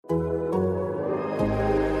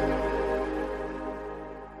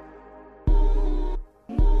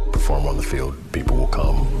on the field, people will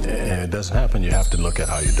come. And it doesn't happen. You have to look at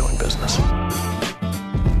how you're doing business.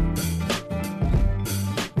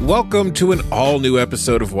 Welcome to an all-new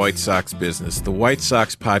episode of White Sox Business, the White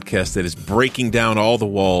Sox podcast that is breaking down all the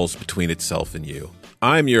walls between itself and you.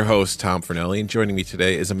 I'm your host, Tom Fornelli, and joining me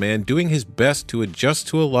today is a man doing his best to adjust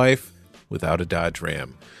to a life without a Dodge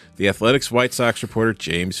Ram. The Athletics White Sox reporter,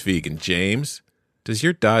 James Fegan. James, does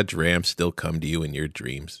your Dodge Ram still come to you in your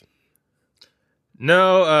dreams?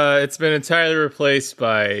 No, it's been entirely replaced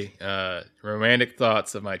by romantic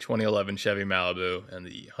thoughts of my 2011 Chevy Malibu and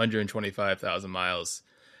the 125,000 miles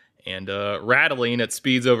and rattling at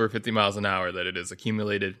speeds over 50 miles an hour that it has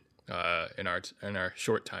accumulated in our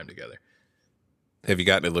short time together. Have you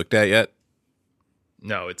gotten it looked at yet?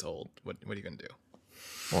 No, it's old. What are you going to do?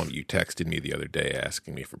 Well, you texted me the other day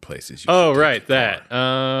asking me for places. Oh, right, that.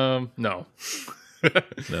 No. No?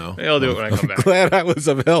 Maybe I'll do it when I come back. Glad I was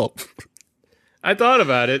of help. I thought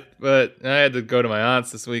about it, but I had to go to my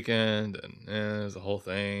aunt's this weekend, and it was a whole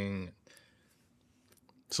thing.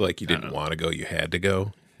 So, like, you didn't want to go, you had to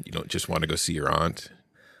go? You don't just want to go see your aunt?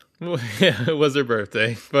 Well, yeah, it was her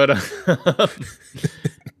birthday, but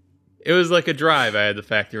it was like a drive I had to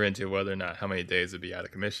factor into whether or not how many days it'd be out of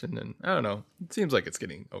commission, and I don't know. It seems like it's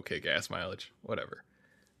getting okay gas mileage, whatever.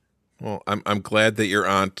 Well, I'm glad that your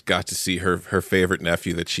aunt got to see her favorite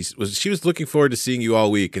nephew that she was looking forward to seeing you all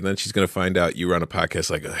week, and then she's going to find out you were on a podcast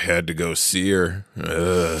like, I had to go see her.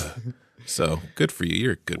 So good for you.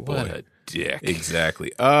 You're a good boy. What a dick.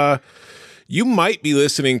 Exactly. You might be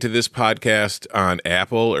listening to this podcast on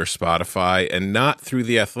Apple or Spotify and not through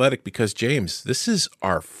The Athletic because, James, this is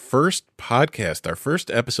our first podcast, our first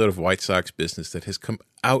episode of White Sox Business that has come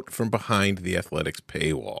out from behind The Athletic's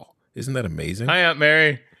paywall. Isn't that amazing? Hi, Aunt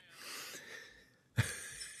Mary.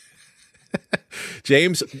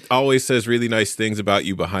 James always says really nice things about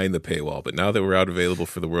you behind the paywall, but now that we're out available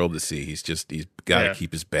for the world to see, he's got to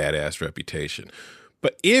keep his badass reputation.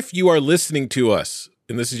 But if you are listening to us,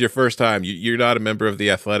 and this is your first time, you're not a member of The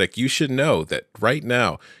Athletic, you should know that right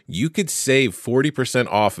now you could save 40%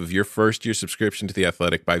 off of your first year subscription to The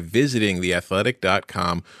Athletic by visiting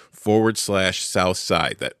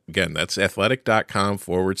theathletic.com/Southside. That's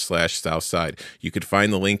athletic.com/Southside. You could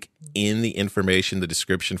find the link in the information, the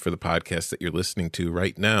description for the podcast that you're listening to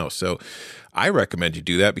right now. So I recommend you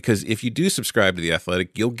do that because if you do subscribe to The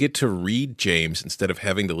Athletic, you'll get to read James instead of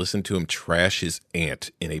having to listen to him trash his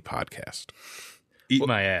aunt in a podcast. Eat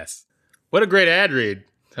my ass. What a great ad read.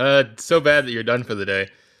 So bad that you're done for the day.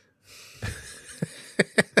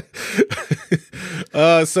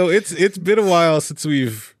 So it's been a while since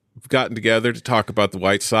we've gotten together to talk about the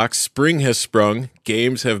White Sox. Spring has sprung.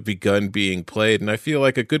 Games have begun being played. And I feel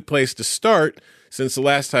like a good place to start, since the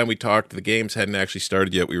last time we talked, the games hadn't actually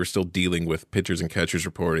started yet. We were still dealing with pitchers and catchers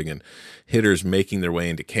reporting and hitters making their way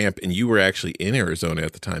into camp. And you were actually in Arizona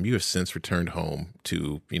at the time. You have since returned home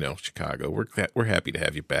to, Chicago. We're happy to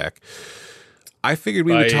have you back. I figured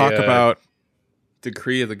we would talk about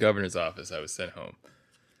decree of the governor's office. I was sent home.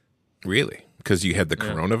 Really? Because you had the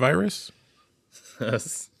coronavirus?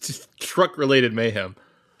 Truck-related mayhem.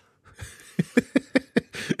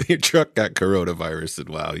 Your truck got coronavirus, and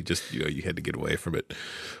wow, you had to get away from it.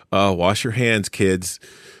 Wash your hands, kids.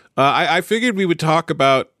 I figured we would talk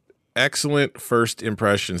about excellent first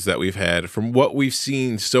impressions that we've had from what we've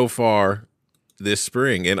seen so far this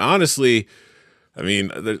spring. And honestly, I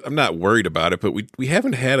mean, I'm not worried about it, but we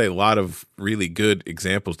haven't had a lot of really good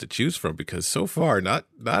examples to choose from because so far, not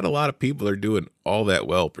a lot of people are doing all that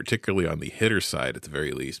well, particularly on the hitter side at the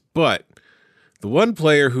very least. But the one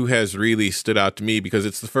player who has really stood out to me, because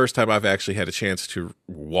it's the first time I've actually had a chance to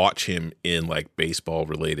watch him in like baseball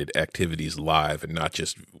related activities live and not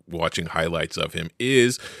just watching highlights of him,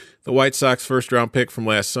 is the White Sox first round pick from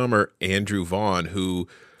last summer, Andrew Vaughn, who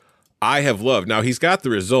I have loved. Now, he's got the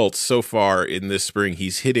results so far in this spring.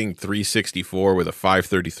 He's hitting .364 with a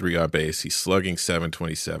 .533 on base. He's slugging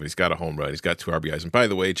 .727. He's got a home run. He's got 2 RBIs. And by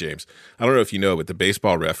the way, James, I don't know if you know, but the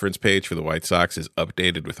baseball reference page for the White Sox is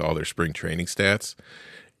updated with all their spring training stats.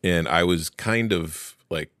 And I was kind of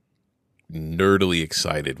like nerdily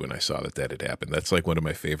excited when I saw that had happened. That's like one of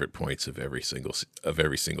my favorite points of every single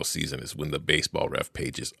season is when the baseball ref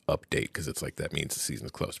pages update, because it's like that means the season's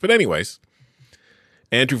close. But anyways,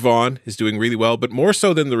 Andrew Vaughn is doing really well, but more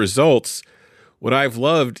so than the results, what I've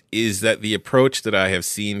loved is that the approach that I have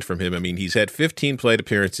seen from him. I mean, he's had 15 plate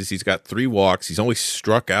appearances. He's got 3 walks. He's only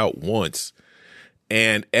struck out once.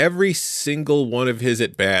 And every single one of his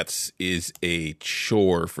at bats is a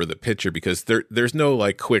chore for the pitcher because there's no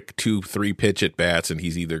like quick 2-3 pitch at bats and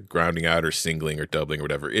he's either grounding out or singling or doubling or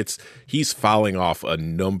whatever. He's fouling off a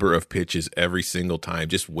number of pitches every single time,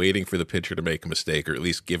 just waiting for the pitcher to make a mistake or at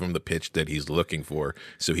least give him the pitch that he's looking for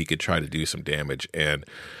so he could try to do some damage. And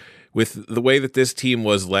with the way that this team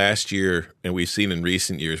was last year, and we've seen in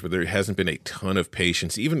recent years where there hasn't been a ton of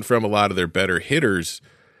patience, even from a lot of their better hitters.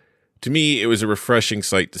 To me, it was a refreshing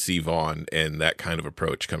sight to see Vaughn and that kind of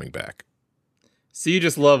approach coming back. So you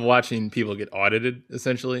just love watching people get audited,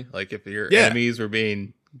 essentially? Like if your enemies were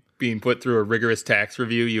being put through a rigorous tax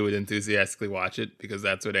review, you would enthusiastically watch it because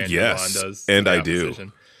that's what Andrew Vaughn does. And I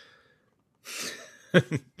do.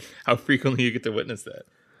 How frequently you get to witness that?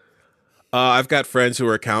 I've got friends who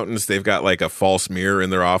are accountants. They've got like a false mirror in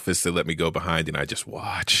their office. They let me go behind and I just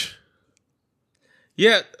watch.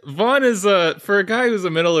 Yeah, Vaughn is for a guy who's a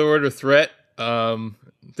middle order threat.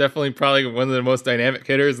 Definitely, probably one of the most dynamic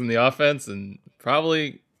hitters in the offense, and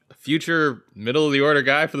probably a future middle of the order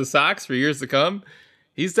guy for the Sox for years to come.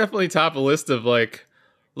 He's definitely top of the list of like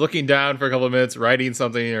looking down for a couple of minutes, writing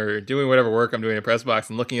something or doing whatever work I'm doing in a press box,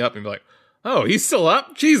 and looking up and be like, "Oh, he's still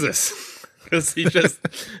up, Jesus," because he just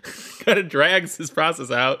kind of drags his process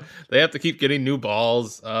out. They have to keep getting new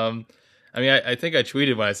balls. I think I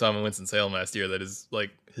tweeted when I saw him in Winston-Salem last year that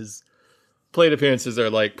his plate appearances are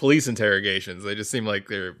like police interrogations. They just seem like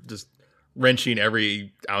they're just wrenching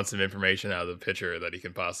every ounce of information out of the pitcher that he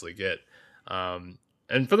can possibly get.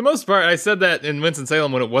 And for the most part, I said that in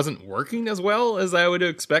Winston-Salem when it wasn't working as well as I would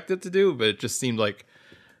expect it to do, but it just seemed like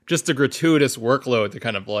just a gratuitous workload to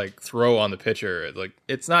kind of like throw on the pitcher. Like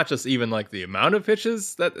it's not just even like the amount of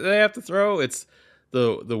pitches that they have to throw, it's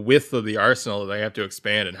the width of the arsenal that they have to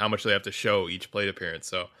expand and how much they have to show each plate appearance.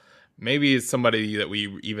 So maybe it's somebody that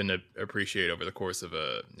we even appreciate over the course of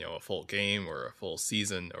a full game or a full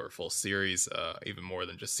season or a full series, even more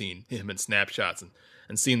than just seeing him in snapshots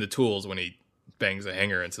and seeing the tools when he bangs a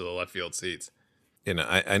hanger into the left field seats. And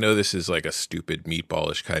I know this is like a stupid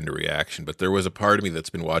meatballish kind of reaction, but there was a part of me that's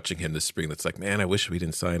been watching him this spring that's like, man, I wish we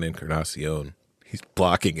didn't sign Encarnacion. He's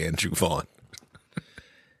blocking Andrew Vaughn.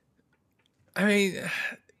 I mean,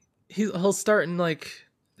 he'll start in I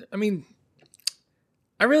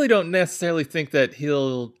really don't necessarily think that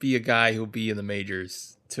he'll be a guy who'll be in the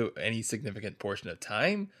majors to any significant portion of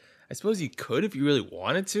time. I suppose you could if you really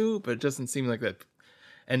wanted to, but it doesn't seem like that.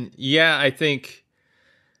 And yeah, I think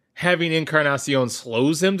having Encarnacion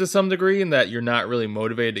slows him to some degree in that you're not really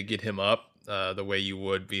motivated to get him up the way you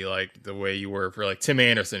would be like the way you were for like Tim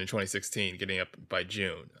Anderson in 2016, getting up by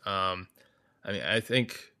June. I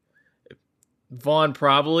think Vaughn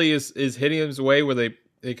probably is hitting his way where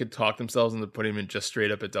they could talk themselves into putting him in just straight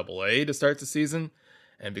up at Double-A to start the season.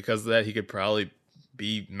 And because of that, he could probably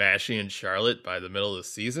be mashing in Charlotte by the middle of the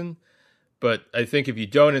season. But I think if you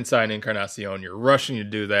don't sign Encarnacion, you're rushing to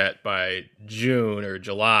do that by June or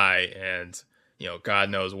July. And, God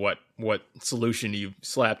knows what solution you've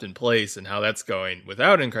slapped in place and how that's going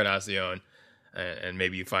without Encarnacion. And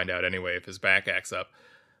maybe you find out anyway if his back acts up.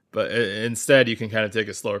 But instead, you can kind of take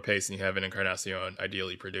a slower pace and you have an Encarnacion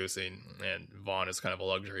ideally producing. And Vaughn is kind of a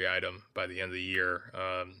luxury item by the end of the year,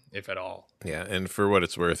 if at all. Yeah, and for what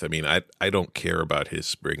it's worth, I mean, I don't care about his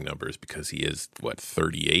spring numbers because he is,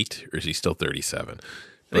 38? Or is he still 37?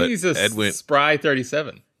 I think he's spry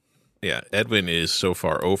 37. Yeah, Edwin is so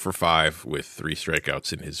far 0 for 5 with 3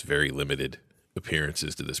 strikeouts in his very limited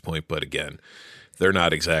appearances to this point. But again, they're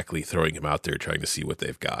not exactly throwing him out there trying to see what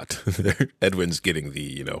they've got. Edwin's getting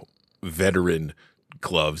the, veteran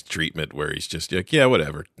gloves treatment where he's just like, yeah,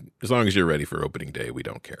 whatever. As long as you're ready for opening day, we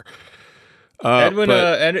don't care.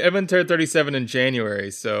 Edwin turned 37 in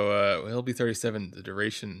January, so he'll be 37 the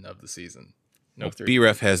duration of the season.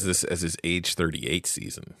 BREF has this as his age 38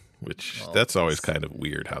 season, which that's always kind of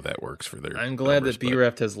weird how that works for their I'm glad numbers, that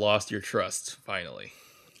BREF has lost your trust, finally.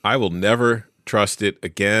 I will never trust it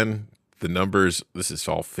again. The numbers, this is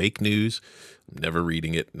all fake news. I'm never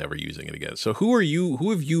reading it, never using it again. So who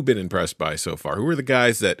have you been impressed by so far? Who are the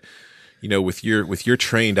guys that, with your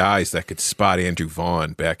trained eyes that could spot Andrew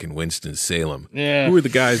Vaughn back in Winston-Salem? Yeah. Who are the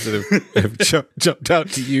guys that have jumped out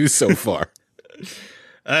to you so far?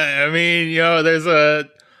 There's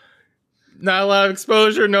not a lot of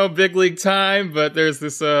exposure, no big league time, but there's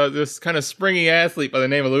this kind of springy athlete by the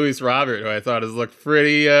name of Luis Robert, who I thought has looked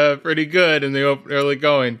pretty good in the early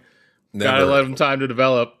going. Gotta let him time to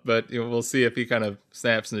develop, but we'll see if he kind of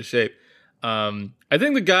snaps into shape. I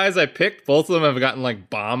think the guys I picked, both of them have gotten like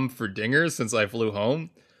bombed for dingers since I flew home.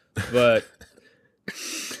 But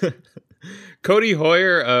Cody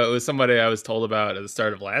Hoyer was somebody I was told about at the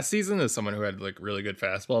start of last season as someone who had like really good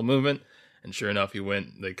fastball movement. And sure enough,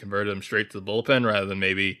 they converted him straight to the bullpen rather than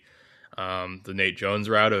maybe the Nate Jones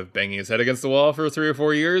route of banging his head against the wall for 3 or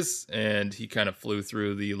 4 years. And he kind of flew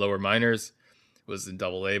through the lower minors, was in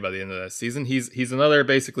Double-A by the end of that season. He's another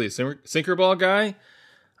basically a sinker ball guy.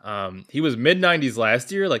 He was mid-90s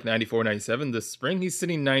last year, like 94, 97. This spring, he's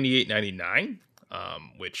sitting 98, 99,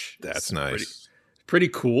 which that's nice. Pretty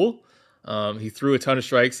cool. He threw a ton of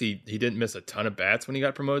strikes. He didn't miss a ton of bats when he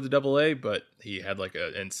got promoted to Double-A, but he had like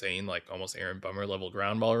an insane, like almost Aaron Bummer level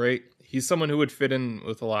ground ball rate. He's someone who would fit in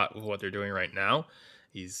with a lot of what they're doing right now.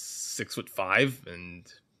 He's 6'5"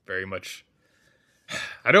 and very much.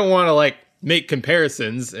 I don't want to like make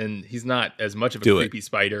comparisons, and he's not as much of a creepy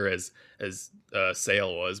spider as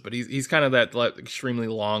Sale was, but he's kind of that like, extremely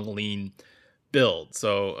long, lean build.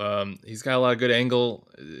 So he's got a lot of good angle.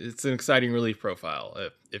 It's an exciting relief profile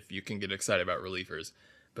if you can get excited about relievers.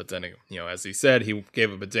 But then, as he said, he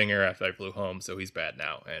gave up a dinger after I flew home, so he's bad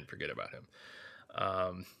now, and forget about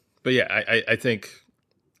him. But yeah, I think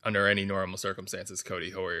under any normal circumstances, Cody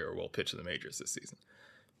Hoyer will pitch in the majors this season.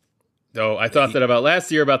 Though I thought that about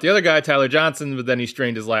last year about the other guy, Tyler Johnson, but then he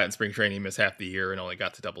strained his lat in spring training, missed half the year, and only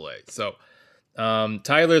got to Double-A. So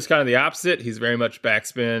Tyler's kind of the opposite. He's very much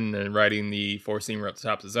backspin and riding the four-seamer up the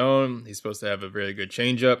top of the zone. He's supposed to have a very good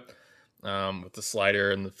changeup with the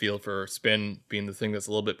slider and the feel for spin being the thing that's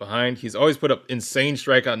a little bit behind. He's always put up insane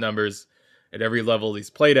strikeout numbers at every level he's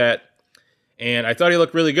played at. And I thought he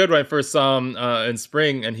looked really good when I first saw him in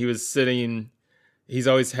spring, and he was sitting... He's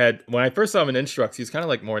always had, when I first saw him in Instructs, he was kind of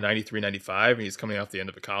like more 93, 95, and he's coming off the end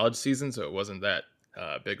of a college season, so it wasn't that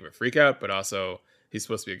big of a freak out, but also he's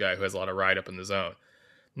supposed to be a guy who has a lot of ride up in the zone.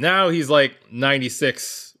 Now he's like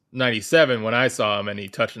 96, 97 when I saw him, and he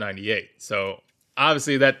touched 98. So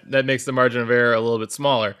obviously that makes the margin of error a little bit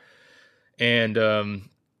smaller and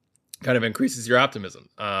kind of increases your optimism.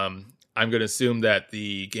 I'm going to assume that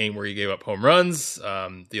the game where he gave up home runs,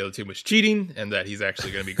 the other team was cheating, and that he's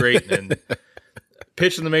actually going to be great and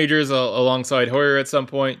pitch in the majors alongside Hoyer at some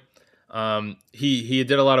point. He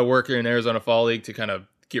did a lot of work in Arizona Fall League to kind of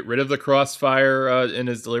get rid of the crossfire in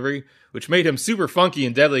his delivery, which made him super funky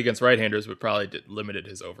and deadly against right-handers, but probably limited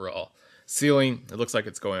his overall ceiling. It looks like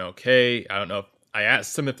it's going okay. I don't know. I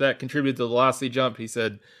asked him if that contributed to the velocity jump. He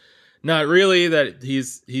said not really, that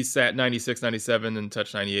he's sat 96, 97 and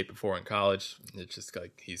touched 98 before in college. It's just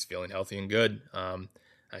like he's feeling healthy and good.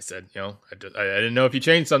 I said, I didn't know if you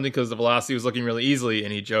changed something because the velocity was looking really easily.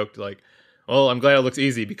 And he joked like, well, I'm glad it looks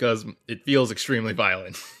easy because it feels extremely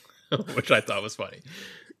violent, which I thought was funny.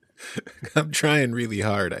 I'm trying really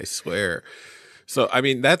hard, I swear. So, I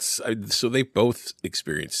mean, so they both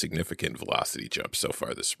experienced significant velocity jumps so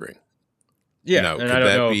far this spring. Yeah. Now, and I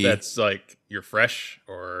don't know if that's like you're fresh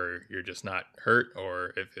or you're just not hurt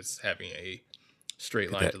or if it's having a straight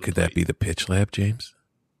line to the Could that be the pitch lab, James?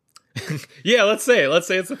 Yeah, let's say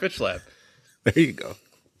it's a pitch lab. There you go.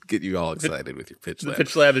 Get you all excited with your pitch lab. The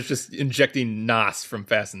pitch lab is just injecting NOS from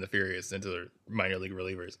Fast and the Furious into their minor league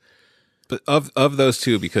relievers. But of those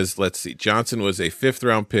two, because let's see, Johnson was a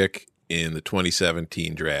 5th-round pick in the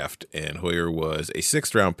 2017 draft, and Hoyer was a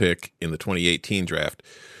 6th-round pick in the 2018 draft.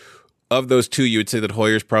 Of those two, you would say that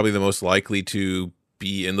Hoyer's probably the most likely to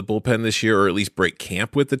be in the bullpen this year, or at least break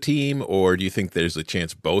camp with the team, or do you think there's a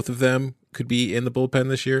chance both of them could be in the bullpen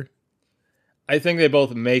this year? I think they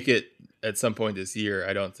both make it at some point this year.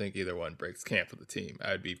 I don't think either one breaks camp with the team.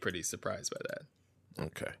 I would be pretty surprised by that.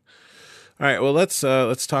 Okay. All right. Well, let's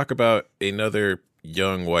talk about another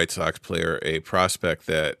young White Sox player, a prospect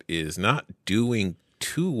that is not doing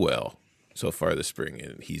too well so far this spring.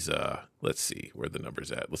 And he's let's see where the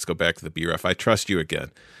number's at. Let's go back to the BREF. I trust you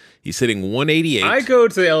again. He's hitting 188. I go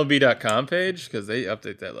to the MLB.com page because they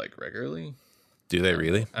update that like regularly. Do they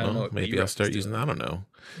really? I don't know. Maybe I'll start using. I don't know.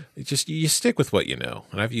 It's just you stick with what you know.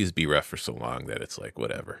 And I've used BREF for so long that it's like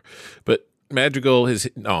whatever. But Madrigal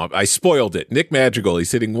I spoiled it. Nick Madrigal.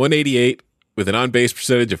 He's hitting 188 with an on-base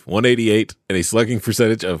percentage of 188 and a slugging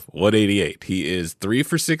percentage of 188. He is 3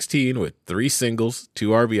 for 16 with 3 singles, 2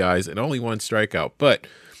 RBIs, and only 1 strikeout. But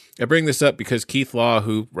I bring this up because Keith Law,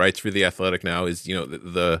 who writes for The Athletic now, is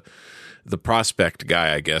the prospect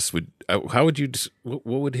guy. I guess what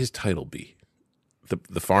would his title be?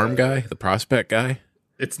 The farm guy, the prospect guy.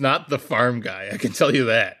 It's not the farm guy. I can tell you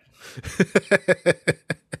that.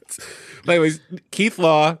 Anyways, Keith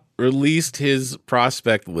Law released his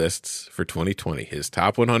prospect lists for 2020, his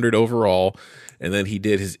top 100 overall, and then he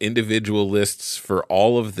did his individual lists for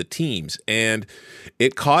all of the teams. And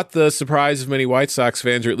it caught the surprise of many White Sox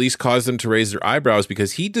fans, or at least caused them to raise their eyebrows,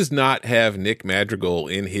 because he does not have Nick Madrigal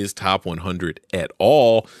in his top 100 at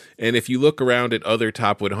all. And if you look around at other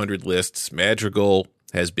top 100 lists, Madrigal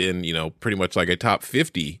has been, pretty much like a top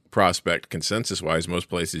 50 prospect consensus-wise most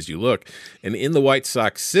places you look. And in the White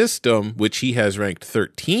Sox system, which he has ranked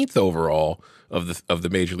 13th overall of the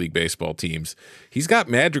Major League Baseball teams, he's got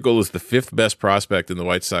Madrigal as the 5th best prospect in the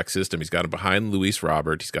White Sox system. He's got him behind Luis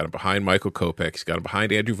Robert. He's got him behind Michael Kopech. He's got him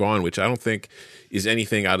behind Andrew Vaughn, which I don't think is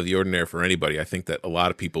anything out of the ordinary for anybody. I think that a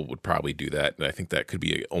lot of people would probably do that, and I think that could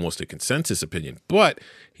be almost a consensus opinion. But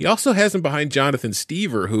he also has him behind Jonathan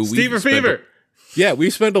Stever, who Stever Fever. Yeah,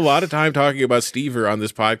 we've spent a lot of time talking about Stever on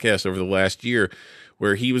this podcast over the last year,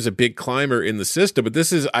 where he was a big climber in the system.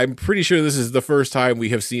 But I'm pretty sure this is the first time we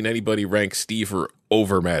have seen anybody rank Stever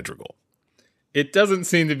over Madrigal. It doesn't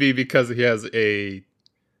seem to be because he has a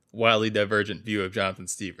wildly divergent view of Jonathan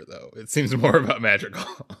Stever, though. It seems more about Madrigal.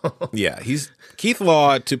 Yeah, Keith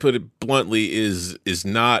Law, to put it bluntly, is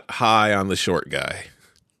not high on the short guy.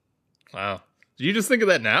 Wow. Did you just think of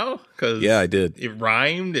that now? Yeah, I did. It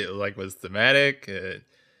rhymed. It was thematic. I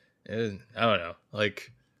don't know.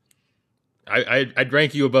 I'd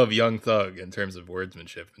rank you above Young Thug in terms of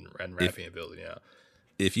wordsmanship and rapping ability. Yeah.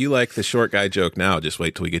 If you like the short guy joke now, just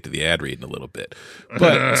wait till we get to the ad read in a little bit.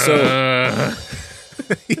 But so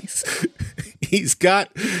he's got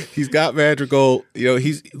Madrigal.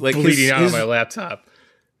 He's like bleeding out on my laptop.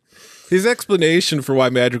 His explanation for why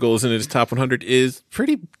Madrigal isn't in his top 100 is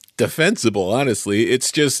pretty defensible, honestly.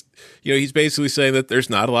 It's just, he's basically saying that there's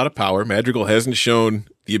not a lot of power. Madrigal hasn't shown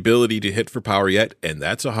the ability to hit for power yet, and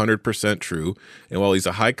that's 100% true. And while he's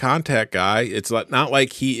a high contact guy, it's not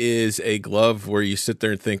like he is a glove where you sit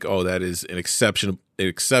there and think, oh, that is an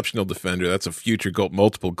exceptional defender. That's a future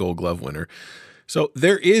multiple Gold Glove winner. So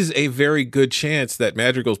there is a very good chance that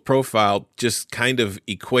Madrigal's profile just kind of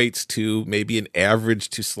equates to maybe an average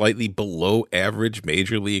to slightly below average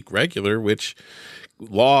major league regular, which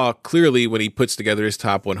Law clearly, when he puts together his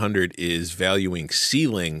top 100, is valuing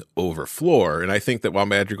ceiling over floor. And I think that while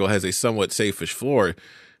Madrigal has a somewhat safe-ish floor,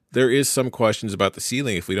 there is some questions about the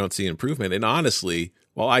ceiling if we don't see improvement. And honestly,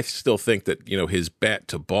 while I still think that, his bat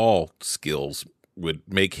to ball skills would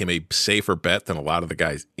make him a safer bet than a lot of the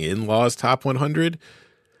guys in Law's top 100,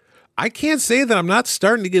 I can't say that I'm not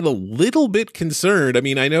starting to get a little bit concerned. I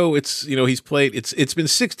mean, I know it's, he's played, it's been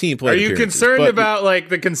 16 play appearances. Are you concerned about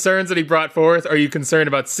the concerns that he brought forth? Or are you concerned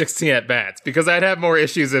about 16 at bats? Because I'd have more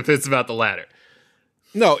issues if it's about the latter.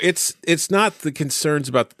 No, it's not the concerns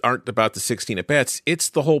aren't about the 16 at bats. It's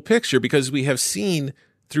the whole picture, because we have seen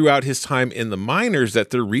throughout his time in the minors that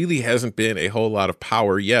there really hasn't been a whole lot of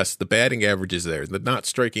power. Yes, the batting average is there. The not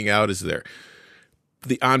striking out is there.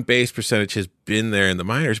 The on-base percentage has been there in the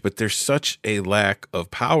minors, but there's such a lack of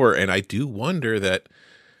power. And I do wonder that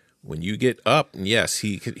when you get up, and yes,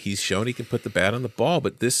 he's shown he can put the bat on the ball,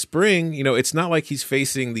 but this spring, it's not like he's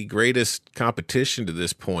facing the greatest competition to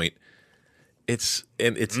this point. It's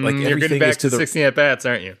like everything you're getting back is to the 16 at bats,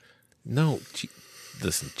 aren't you? No,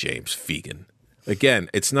 listen, James Fegan. Again,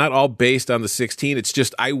 it's not all based on the 16. It's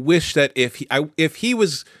just I wish that if he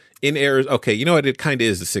was in Arizona, okay, you know what? It kind of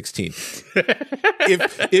is the 16.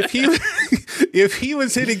 if he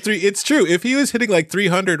was hitting it's true. If he was hitting like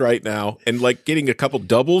 300 right now and like getting a couple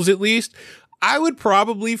doubles at least, I would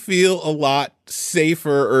probably feel a lot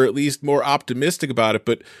safer, or at least more optimistic about it.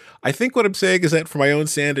 But I think what I'm saying is that for my own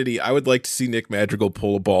sanity, I would like to see Nick Madrigal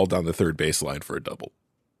pull a ball down the third baseline for a double.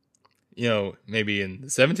 Maybe in the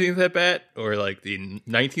 17th at bat or like the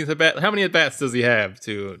 19th at bat. How many at bats does he have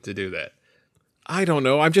to do that? I don't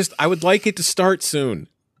know. I would like it to start soon,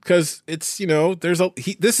 because it's,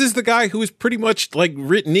 this is the guy who is pretty much like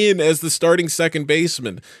written in as the starting second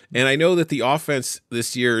baseman. And I know that the offense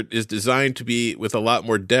this year is designed to be with a lot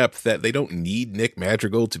more depth, that they don't need Nick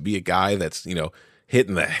Madrigal to be a guy that's,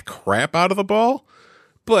 hitting the crap out of the ball.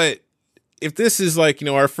 But if this is like,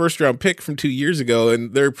 our first round pick from 2 years ago,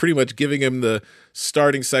 and they're pretty much giving him the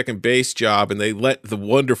starting second base job, and they let the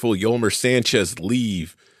wonderful Yolmer Sanchez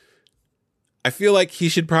leave, I feel like he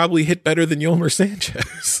should probably hit better than Yolmer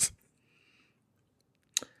Sanchez.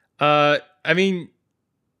 I mean,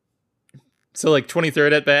 so like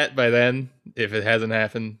 23rd at bat by then, if it hasn't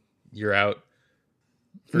happened, you're out.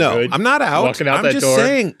 No, good. I'm not out. Walking out I'm that just door,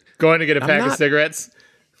 saying, going to get a pack of cigarettes.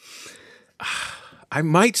 I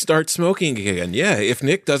might start smoking again. Yeah, if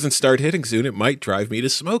Nick doesn't start hitting soon, it might drive me to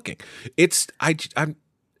smoking. I'm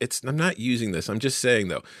not using this. I'm just saying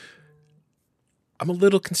though, I'm a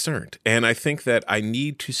little concerned, and I think that I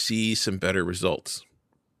need to see some better results.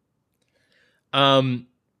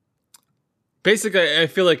 Basically, I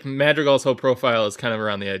feel like Madrigal's whole profile is kind of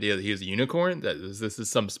around the idea that he's a unicorn, that this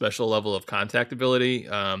is some special level of contact ability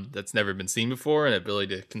that's never been seen before, and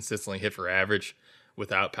ability to consistently hit for average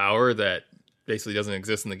without power that basically doesn't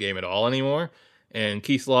exist in the game at all anymore. And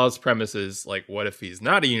Keith Law's premise is like, what if he's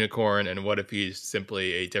not a unicorn, and what if he's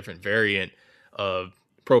simply a different variant of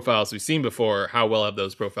profiles we've seen before? How well have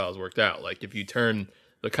those profiles worked out? Like if you turn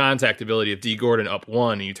the contact ability of D Gordon up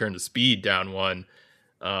 1 and you turn the speed down 1,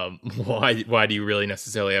 why do you really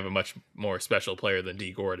necessarily have a much more special player than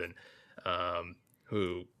D Gordon,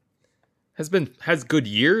 who has good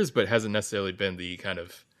years but hasn't necessarily been the kind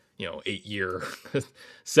of 8-year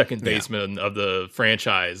second baseman of the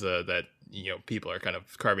franchise that people are kind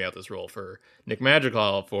of carving out this role for Nick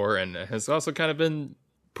Madrigal for, and has also kind of been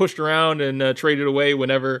pushed around and traded away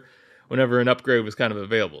whenever an upgrade was kind of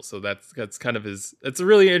available. So that's kind of it's a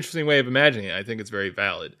really interesting way of imagining it. I think it's very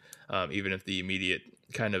valid, even if the immediate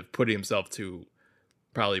kind of putting himself to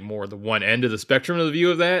probably more the one end of the spectrum of the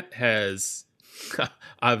view of that has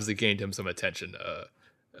obviously gained him some attention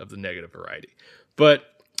of the negative variety. But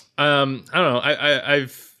I don't know.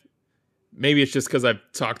 I've maybe it's just because I've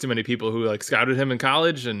talked to many people who like scouted him in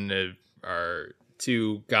college and are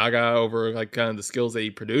too gaga over like kind of the skills that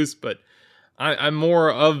he produced. But I'm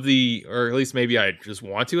more of or at least maybe I just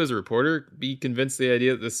want to, as a reporter, be convinced the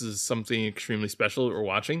idea that this is something extremely special that we're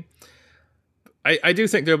watching. I do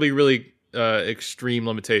think there'll be really extreme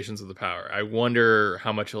limitations of the power. I wonder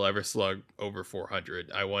how much he'll ever slug over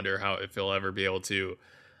 400. I wonder if he'll ever be able to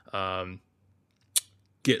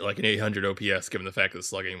get like an 800 OPS, given the fact that the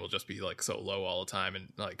slugging will just be like so low all the time, and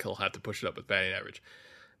like he'll have to push it up with batting average.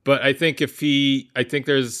 But I think I do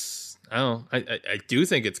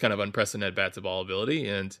think it's kind of unprecedented bat to ball ability,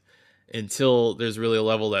 and until there's really a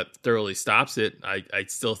level that thoroughly stops it, I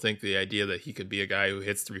still think the idea that he could be a guy who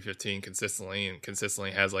hits 315 consistently and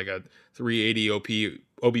consistently has like a 380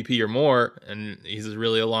 OBP or more, and he's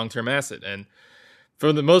really a long-term asset. And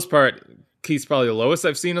for the most part, Keith's probably the lowest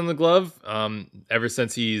I've seen on the glove, ever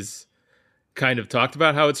since he's kind of talked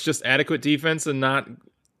about how it's just adequate defense and not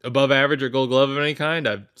above average or gold glove of any kind.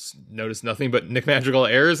 I've noticed nothing but Nick Madrigal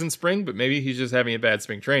errors in spring, but maybe he's just having a bad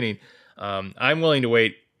spring training. I'm willing to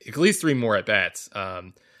wait at least 3 more at bats,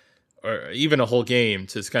 or even a whole game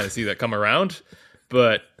to kind of see that come around.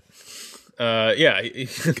 But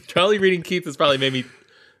Charlie reading Keith has probably made me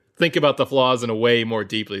think about the flaws in a way more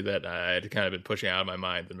deeply that I had kind of been pushing out of my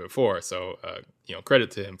mind than before. So, credit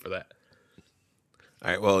to him for that. All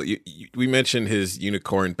right. Well, we mentioned his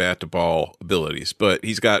unicorn bat to ball abilities, but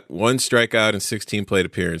he's got 1 strikeout and 16 plate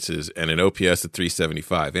appearances and an OPS of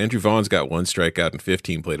 375. Andrew Vaughn's got 1 strikeout and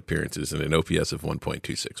 15 plate appearances and an OPS of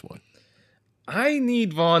 1.261. I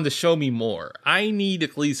need Vaughn to show me more. I need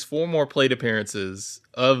at least 4 more plate appearances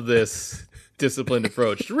of this disciplined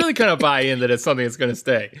approach to really kind of buy in that it's something that's going to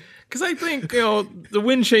stay. Because I think, the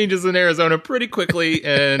wind changes in Arizona pretty quickly,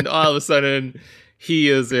 and all of a sudden he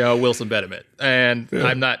is Wilson Betterment. And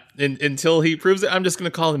I'm not, until he proves it, I'm just going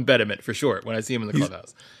to call him Betterment for short when I see him in the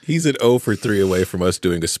clubhouse. He's an 0 for 3 away from us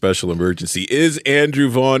doing a special emergency. Is Andrew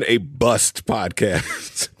Vaughn a bust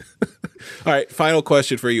podcast? All right, final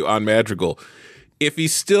question for you on Madrigal. If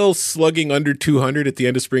he's still slugging under 200 at the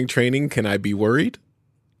end of spring training, can I be worried?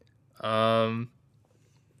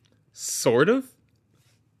 Sort of.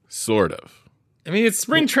 I mean, it's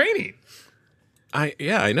spring training.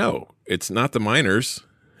 I know. It's not the minors.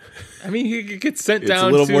 I mean, he could get sent down. It's a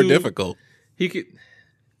little more difficult. He could.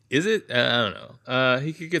 Is it? I don't know.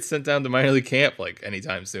 He could get sent down to minor league camp like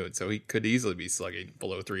anytime soon, so he could easily be slugging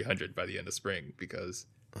below 300 by the end of spring because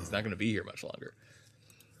he's not going to be here much longer.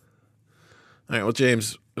 All right. Well,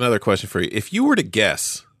 James, another question for you. If you were to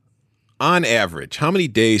guess, on average, how many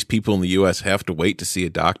days people in the U.S. have to wait to see a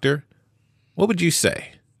doctor, what would you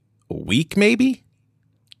say? A week, maybe?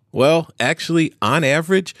 Well, actually, on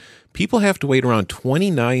average, people have to wait around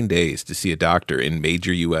 29 days to see a doctor in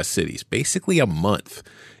major U.S. cities, basically a month.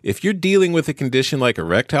 If you're dealing with a condition like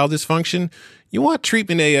erectile dysfunction, you want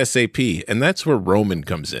treatment ASAP, and that's where Roman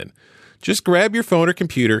comes in. Just grab your phone or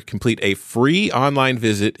computer, complete a free online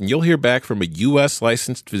visit, and you'll hear back from a U.S.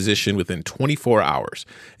 licensed physician within 24 hours.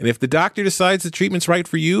 And if the doctor decides the treatment's right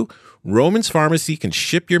for you, Roman's Pharmacy can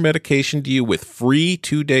ship your medication to you with free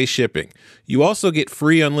 2-day shipping. You also get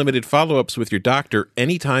free unlimited follow-ups with your doctor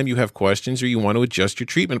anytime you have questions or you want to adjust your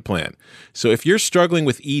treatment plan. So if you're struggling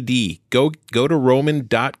with ED, go to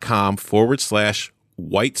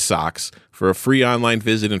roman.com/White Sox for a free online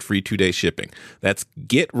visit and free 2-day shipping. That's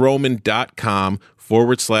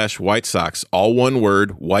getroman.com/White Sox, all one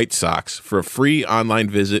word, White Sox, for a free online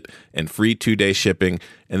visit and free 2-day shipping,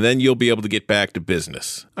 and then you'll be able to get back to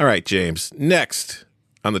business. All right, James, next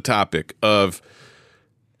on the topic of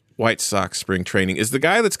White Sox spring training is the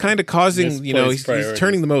guy that's kind of causing, he's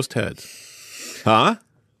turning the most heads. Huh?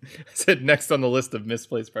 I said next on the list of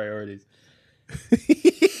misplaced priorities.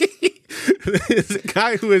 is a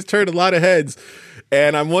guy who has turned a lot of heads.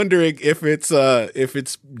 And I'm wondering if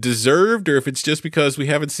it's deserved or if it's just because we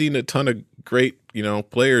haven't seen a ton of great,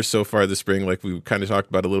 players so far this spring, like we kind of talked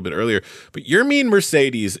about a little bit earlier. But Yermin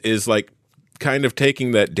Mercedes is like kind of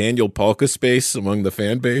taking that Daniel Palka space among the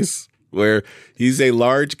fan base, where he's a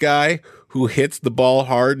large guy who hits the ball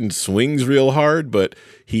hard and swings real hard, but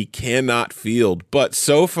he cannot field. But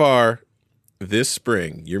so far this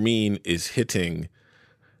spring, Yermin is hitting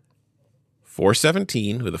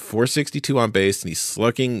 .417 with a .462 on base, and he's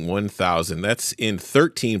slugging 1,000. That's in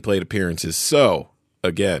 13 plate appearances. So,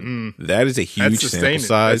 again, that is a huge sample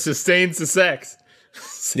size. That sustains the sex.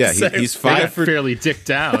 Yeah, he's 5 for... fairly dicked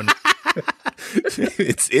down.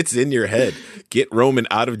 It's in your head. Get Roman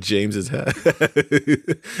out of James's head.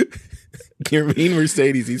 Yermin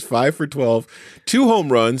Mercedes, he's 5 for 12, 2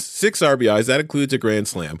 home runs, 6 RBIs. That includes a grand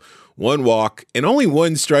slam. 1 walk, and only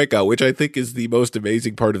 1 strikeout, which I think is the most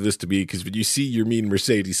amazing part of this to me, because when you see Yermin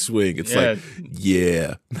Mercedes swing, it's like,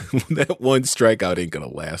 that 1 strikeout ain't going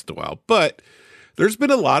to last a while. But there's been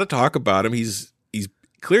a lot of talk about him. He's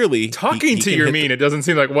clearly... Talking to Yermin, it doesn't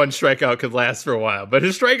seem like 1 strikeout could last for a while, but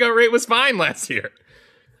his strikeout rate was fine last year.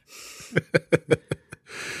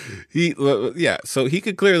 So he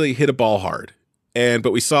could clearly hit a ball hard.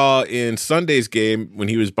 But we saw in Sunday's game when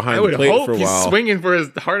he was behind the plate for a while. He's swinging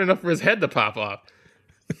hard enough for his head to pop off.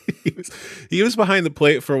 he was behind the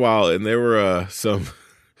plate for a while, and there were some.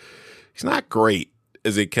 He's not great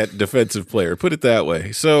as a defensive player, put it that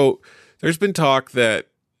way. So there's been talk that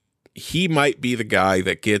he might be the guy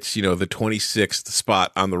that gets the 26th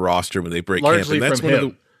spot on the roster when they break camp. Largely And that's from one him.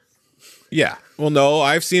 of the. Yeah, well, no,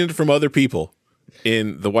 I've seen it from other people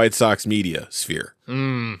in the White Sox media sphere.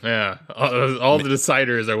 Yeah, all the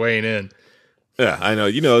deciders are weighing in. Yeah, I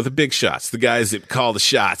know. The big shots, the guys that call the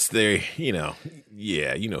shots, they, you know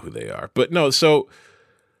who they are. But no, so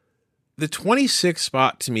the 26th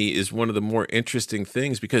spot to me is one of the more interesting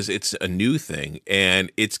things because it's a new thing, and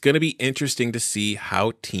it's going to be interesting to see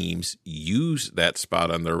how teams use that spot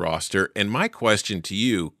on their roster. And my question to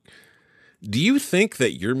you, do you think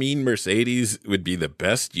that Yermin Mercedes would be the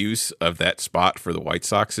best use of that spot for the White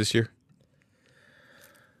Sox this year?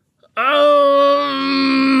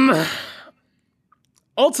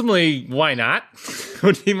 Ultimately, why not?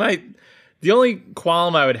 The only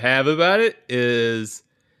qualm I would have about it is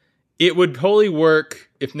it would totally work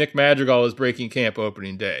if Nick Madrigal was breaking camp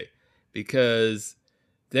opening day, because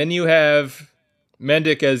then you have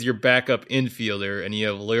Mendick as your backup infielder, and you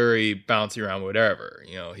have Lurie bouncing around whatever.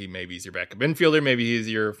 Maybe he's your backup infielder, maybe he's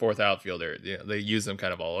your 4th outfielder. They use them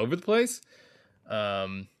kind of all over the place.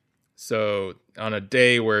 So on a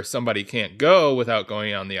day where somebody can't go without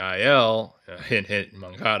going on the IL, hint,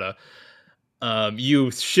 Moncada, you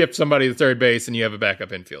shift somebody to third base and you have a backup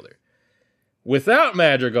infielder. Without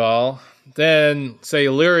Madrigal, then say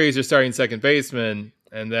Lurie's your starting second baseman,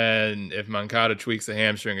 and then if Moncada tweaks a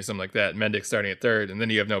hamstring or something like that, Mendick's starting at third, and then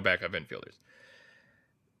you have no backup infielders.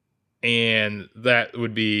 And that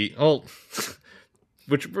would be...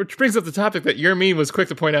 Which brings up the topic that Yermin was quick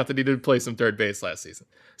to point out that he did play some third base last season.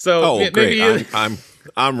 So great!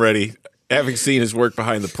 I'm ready. Having seen his work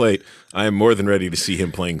behind the plate, I am more than ready to see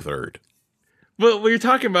him playing third. Well, you're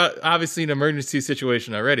talking about obviously an emergency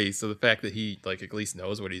situation already. So the fact that he at least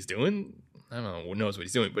knows what he's doing, I don't know, knows what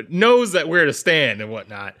he's doing, but knows that where to stand and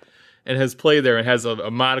whatnot, and has played there and has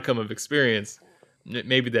a modicum of experience,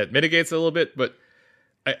 maybe that mitigates it a little bit. But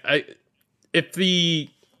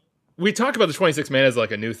we talk about the 26 man as like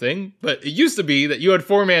a new thing, but it used to be that you had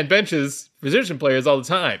 4-man benches, position players all the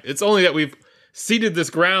time. It's only that we've seeded this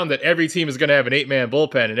ground that every team is going to have an 8-man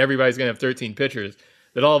bullpen and everybody's going to have 13 pitchers,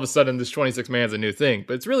 that all of a sudden this 26 man is a new thing.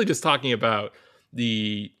 But it's really just talking about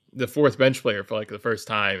the 4th bench player for the first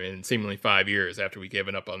time in seemingly 5 years after we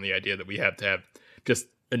given up on the idea that we have to have just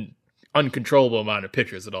an uncontrollable amount of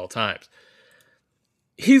pitchers at all times.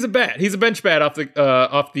 He's a bat. He's a bench bat off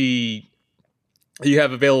the you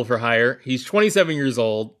have available for hire. He's 27 years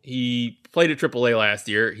old. He played at AAA last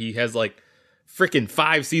year. He has freaking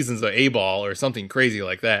 5 seasons of A-ball or something crazy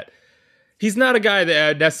like that. He's not a guy that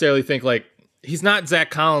I'd necessarily think he's not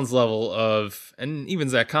Zach Collins level of, and even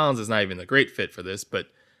Zach Collins is not even a great fit for this, but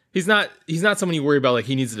he's not someone you worry about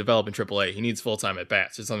he needs to develop in AAA. He needs full-time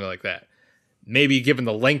at-bats or something like that. Maybe given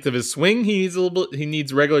the length of his swing, he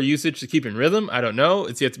needs regular usage to keep in rhythm. I don't know.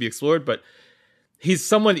 It's yet to be explored, but he's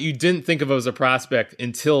someone that you didn't think of as a prospect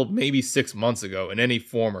until maybe 6 months ago in any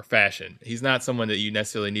form or fashion. He's not someone that you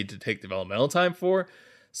necessarily need to take developmental time for.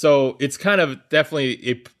 So it's kind of definitely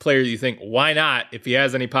a player you think, why not? If he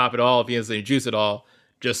has any pop at all, if he has any juice at all,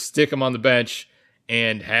 just stick him on the bench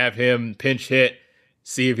and have him pinch hit,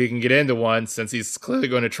 see if he can get into one, since he's clearly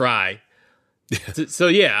going to try. So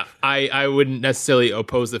yeah, I wouldn't necessarily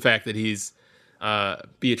oppose the fact that he's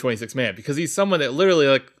be a 26 man, because he's someone that literally,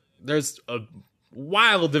 like, there's a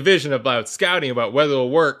wild division about scouting about whether it'll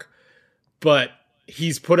work, but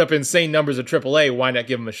he's put up insane numbers at AAA. Why not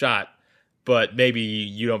give him a shot? But maybe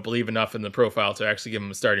you don't believe enough in the profile to actually give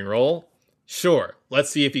him a starting role. Sure, let's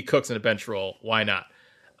see if he cooks in a bench role. Why not?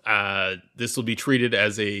 This will be treated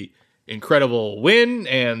as a incredible win,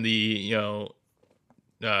 and the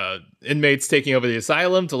inmates taking over the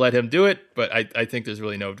asylum to let him do it. But I think there's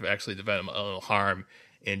really no actually developmental harm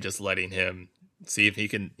in just letting him see if he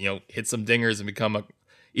can hit some dingers and become a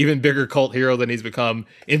even bigger cult hero than he's become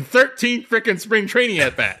in 13 freaking spring training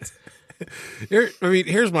at bats.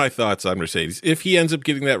 Here's my thoughts on Mercedes. If he ends up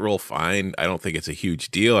getting that role, fine. I don't think it's a huge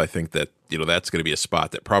deal. I think that that's going to be a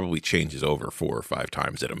spot that probably changes over 4 or 5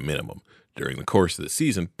 times at a minimum during the course of the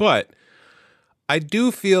season. But I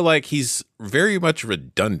do feel like he's very much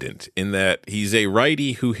redundant in that he's a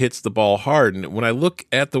righty who hits the ball hard. And when I look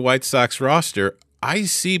at the White Sox roster, I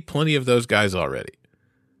see plenty of those guys already.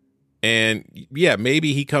 And yeah,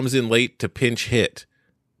 maybe he comes in late to pinch hit,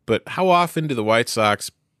 but how often do the White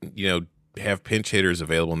Sox, have pinch hitters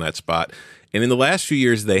available in that spot? And in the last few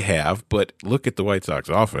years they have, but look at the White Sox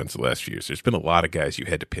offense the last few years. There's been a lot of guys you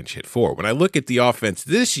had to pinch hit for. When I look at the offense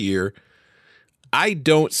this year, I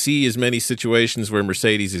don't see as many situations where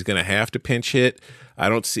Mercedes is going to have to pinch hit. I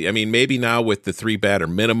don't see, maybe now with the 3-batter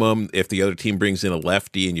minimum, if the other team brings in a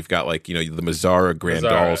lefty and you've got the Mazara,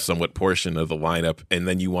 Grandal somewhat portion of the lineup, and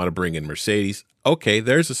then you want to bring in Mercedes, okay,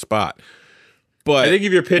 there's a spot. But I think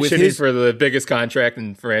if you're pitch hitting for the biggest contract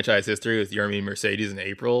in franchise history with Yermin Mercedes in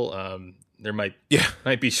April, there might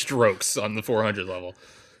be strokes on the 400 level.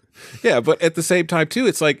 Yeah, but at the same time, too,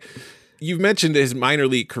 it's like, you've mentioned his minor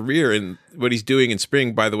league career and what he's doing in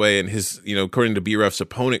spring, by the way, and his, according to BRF's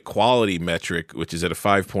opponent quality metric, which is at a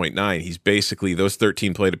 5.9, he's basically, those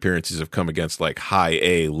 13 plate appearances have come against like high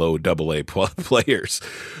A, low AA players.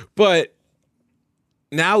 But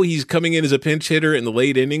now he's coming in as a pinch hitter in the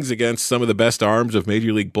late innings against some of the best arms of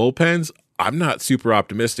major league bullpens. I'm not super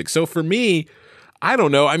optimistic. So for me, I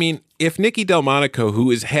don't know. If Nicky Delmonico,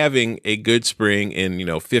 who is having a good spring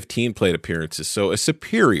in, 15 plate appearances, so a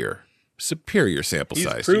superior sample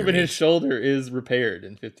size. He's proven his shoulder is repaired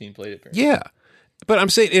in 15 plate appearances. Yeah. But I'm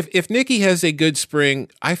saying if Nicky has a good spring,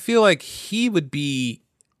 I feel like he would be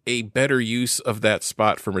a better use of that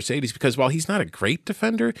spot for Mercedes, because while he's not a great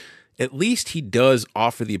defender, at least he does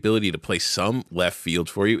offer the ability to play some left field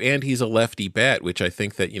for you, and he's a lefty bat, which I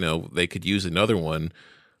think that, they could use another one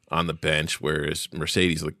on the bench, whereas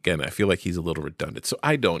Mercedes, again, I feel like he's a little redundant. So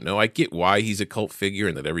I don't know. I get why he's a cult figure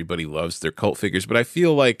and that everybody loves their cult figures, but I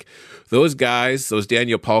feel like those guys, those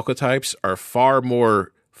Daniel Palka types, are far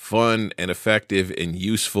more fun and effective and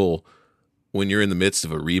useful when you're in the midst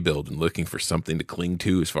of a rebuild and looking for something to cling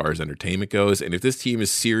to as far as entertainment goes. And if this team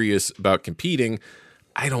is serious about competing,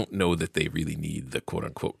 I don't know that they really need the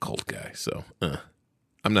quote-unquote cult guy. So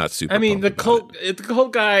I'm not super. The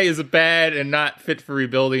cult guy is bad and not fit for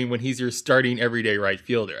rebuilding when he's your starting everyday right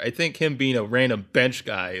fielder. I think him being a random bench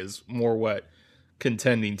guy is more what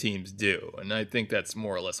contending teams do, and I think that's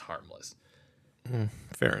more or less harmless.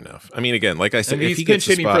 Fair enough. Again, like I said, if he's he pinch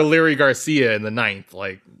gets hitting for Larry Garcia in the 9th,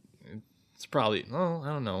 like it's probably I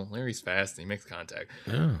don't know. Larry's fast and he makes contact,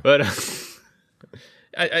 but I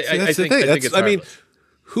think it's harmless.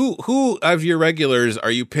 Who of your regulars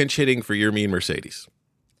are you pinch hitting for Yermin Mercedes?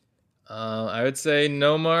 I would say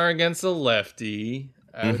Nomar against a lefty.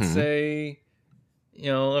 I would say,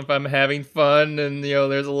 if I'm having fun and,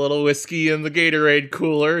 there's a little whiskey in the Gatorade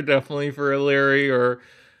cooler, definitely for a Larry or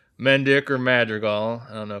Mendick or Madrigal.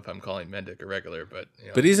 I don't know if I'm calling Mendick a regular, but...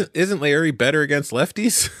 But isn't Larry better against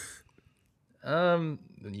lefties?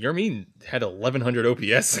 Yermin had 1,100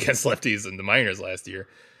 OPS against lefties in the minors last year.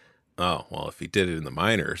 Oh, well, if he did it in the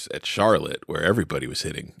minors at Charlotte, where everybody was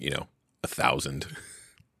hitting, 1,000...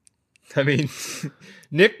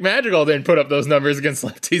 Nick Madrigal didn't put up those numbers against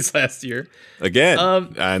lefties last year. Again,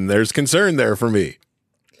 and there's concern there for me.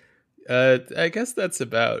 I guess that's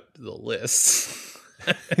about the list.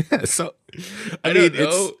 Yeah, so I don't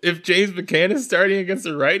know if James McCann is starting against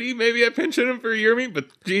a righty. Maybe I pinch hit him for Yermin, but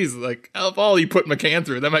geez, out of all you put McCann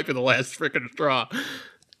through, that might be the last freaking straw.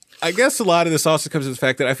 I guess a lot of this also comes to the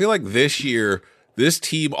fact that I feel like this year, this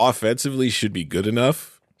team offensively should be good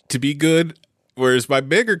enough to be good. Whereas my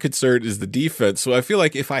bigger concern is the defense. So I feel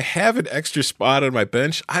like if I have an extra spot on my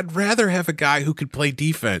bench, I'd rather have a guy who could play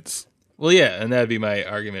defense. Well, yeah, and that'd be my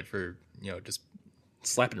argument for, just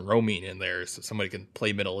slapping Romine in there so somebody can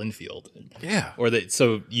play middle infield. Yeah.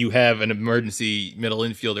 So you have an emergency middle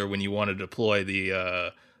infielder when you want to deploy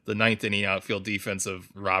the the ninth inning outfield defense of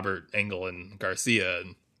Robert, Engel, and Garcia,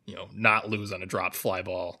 and not lose on a dropped fly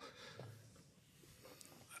ball.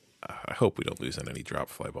 I hope we don't lose on any drop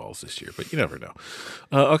fly balls this year, but you never know.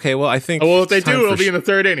 Okay, well, I think... Well, if they do, it'll be in the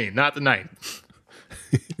third inning, not the ninth.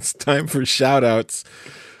 It's time for shout-outs.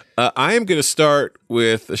 I am going to start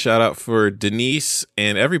with a shout-out for Denise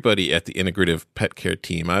and everybody at the Integrative Pet Care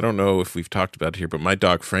team. I don't know if we've talked about it here, but my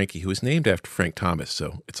dog, Frankie, who is named after Frank Thomas,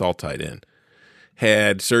 so it's all tied in,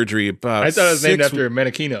 had surgery about... I thought it was named after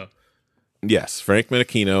Menachino. Yes, Frank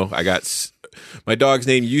Menachino. My dog's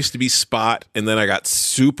name used to be Spot, and then I got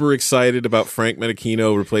super excited about Frank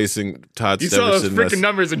Menachino replacing Todd Steverson. You saw those freaking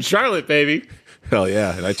numbers in Charlotte, baby. Hell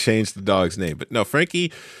yeah, and I changed the dog's name. But no,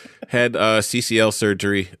 Frankie had CCL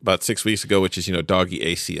surgery about 6 weeks ago, which is, doggy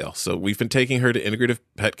ACL. So we've been taking her to Integrative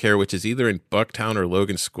Pet Care, which is either in Bucktown or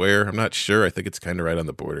Logan Square. I'm not sure. I think it's kind of right on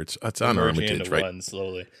the border. It's on Armitage, right? One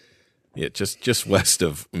slowly. Yeah, just west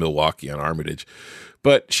of Milwaukee on Armitage.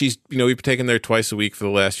 But she's, we've been taking there twice a week for the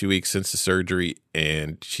last few weeks since the surgery,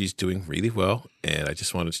 and she's doing really well. And I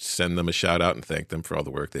just wanted to send them a shout out and thank them for all the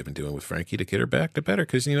work they've been doing with Frankie to get her back to better.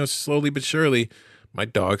 Because, slowly but surely, my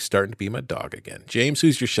dog's starting to be my dog again. James,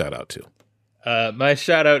 who's your shout out to? My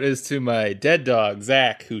shout out is to my dead dog,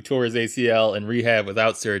 Zach, who tore his ACL in rehab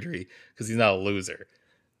without surgery because he's not a loser.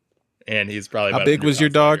 And he's probably How big was your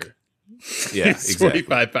dog? Lighter. Yeah, exactly.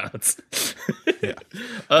 45 pounds. Yeah.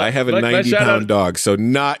 I have a 90-pound dog, so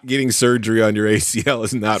not getting surgery on your ACL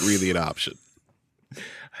is not really an option.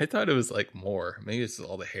 I thought it was like more. Maybe it's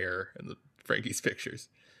all the hair and the Frankie's pictures.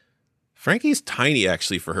 Frankie's tiny,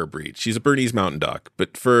 actually, for her breed. She's a Bernese Mountain Dog,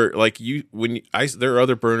 but for there are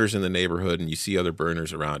other Berners in the neighborhood, and you see other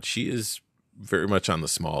Berners around. She is very much on the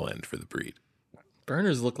small end for the breed.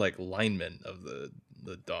 Berners look like linemen of the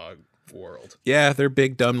dog world. Yeah, they're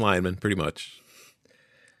big, dumb linemen, pretty much.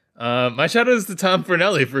 My shout out is to Tom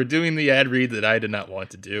Fornelli for doing the ad read that I did not want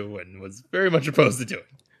to do and was very much opposed to doing.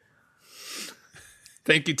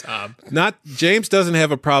 Thank you, Tom. James doesn't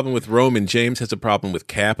have a problem with Roman. James has a problem with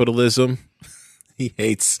capitalism. He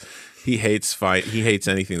hates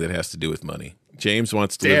anything that has to do with money. James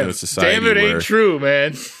wants to live in a society Damn, it ain't true,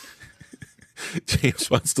 man.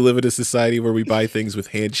 James wants to live in a society where we buy things with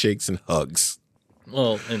handshakes and hugs.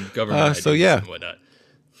 Well, and government and whatnot.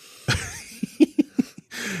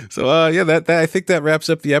 So, I think that wraps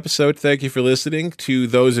up the episode. Thank you for listening. To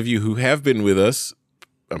those of you who have been with us,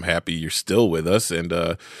 I'm happy you're still with us. And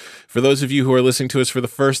for those of you who are listening to us for the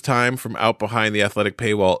first time from out behind the Athletic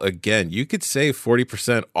paywall, again, you could save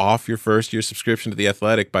 40% off your first year subscription to The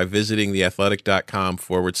Athletic by visiting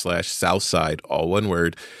theathletic.com/Southside, all one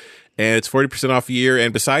word. And it's 40% off a year.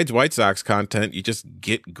 And besides White Sox content, you just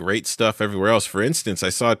get great stuff everywhere else. For instance, I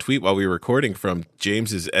saw a tweet while we were recording from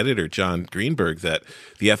James's editor, John Greenberg, that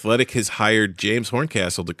The Athletic has hired James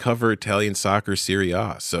Horncastle to cover Italian soccer Serie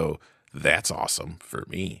A. So that's awesome for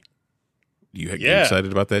me. You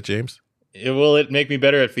excited about that, James? Will it make me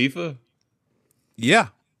better at FIFA? Yeah.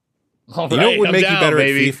 All you know what would make you better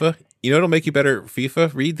baby. at FIFA? You know what'll make you better at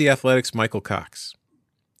FIFA? Read The Athletic's Michael Cox.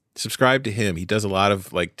 Subscribe to him. He does a lot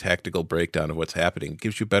of tactical breakdown of what's happening. It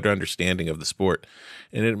gives you a better understanding of the sport,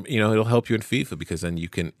 and it'll help you in FIFA because then you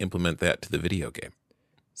can implement that to the video game.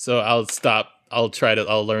 So I'll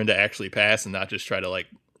learn to actually pass and not just try to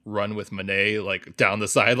run with Mané down the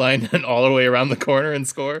sideline and all the way around the corner and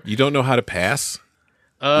score. You don't know how to pass?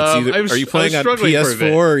 Are you playing on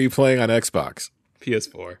PS4 or are you playing on Xbox?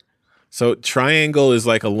 PS4. So triangle is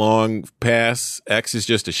like a long pass. X is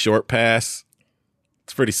just a short pass.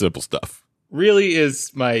 It's pretty simple stuff. Really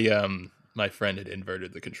is my my friend had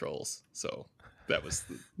inverted the controls, so that was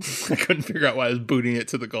I couldn't figure out why I was booting it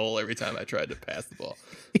to the goal every time I tried to pass the ball.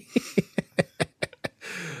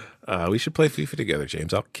 We should play FIFA together,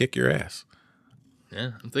 James. I'll kick your ass.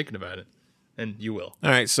 Yeah, I'm thinking about it, and you will. All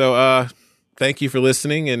right, so thank you for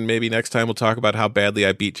listening, and maybe next time we'll talk about how badly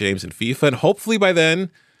I beat James in FIFA, and hopefully by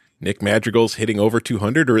then Nick Madrigal's hitting over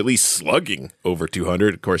 200, or at least slugging over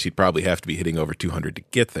 200. Of course, he'd probably have to be hitting over 200 to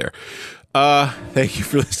get there. Thank you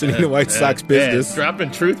for listening to White Sox Business.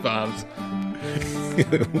 Dropping truth bombs.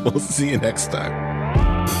 We'll see you next time.